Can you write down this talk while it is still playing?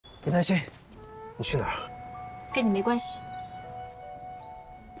别担心，你去哪儿？跟你没关系。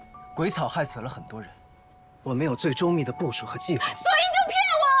鬼草害死了很多人，我们有最周密的部署和计划。所以你就骗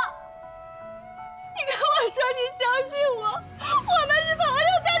我！你跟我说你相信我，我们是朋友，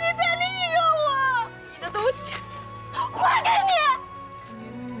但你在利用我。你的东西还给你。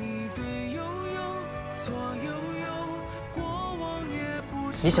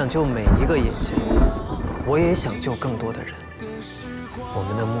 你想救每一个眼前，我也想救更多的人。我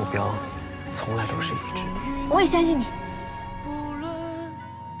们的目标从来都是一致。我也相信你。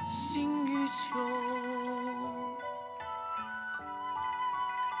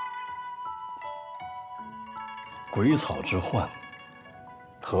鬼草之患，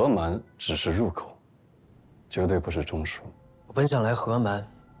河蛮只是入口，绝对不是中枢。我本想来河蛮，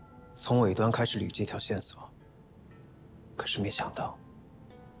从尾端开始捋这条线索，可是没想到。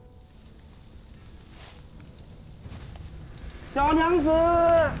 小娘子，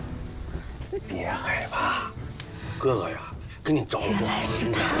别害怕，哥哥呀，给你找个好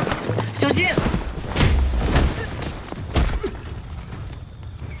人家。小心！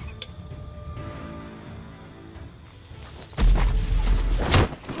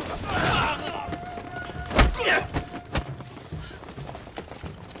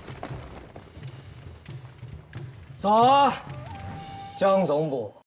走啊，江总部。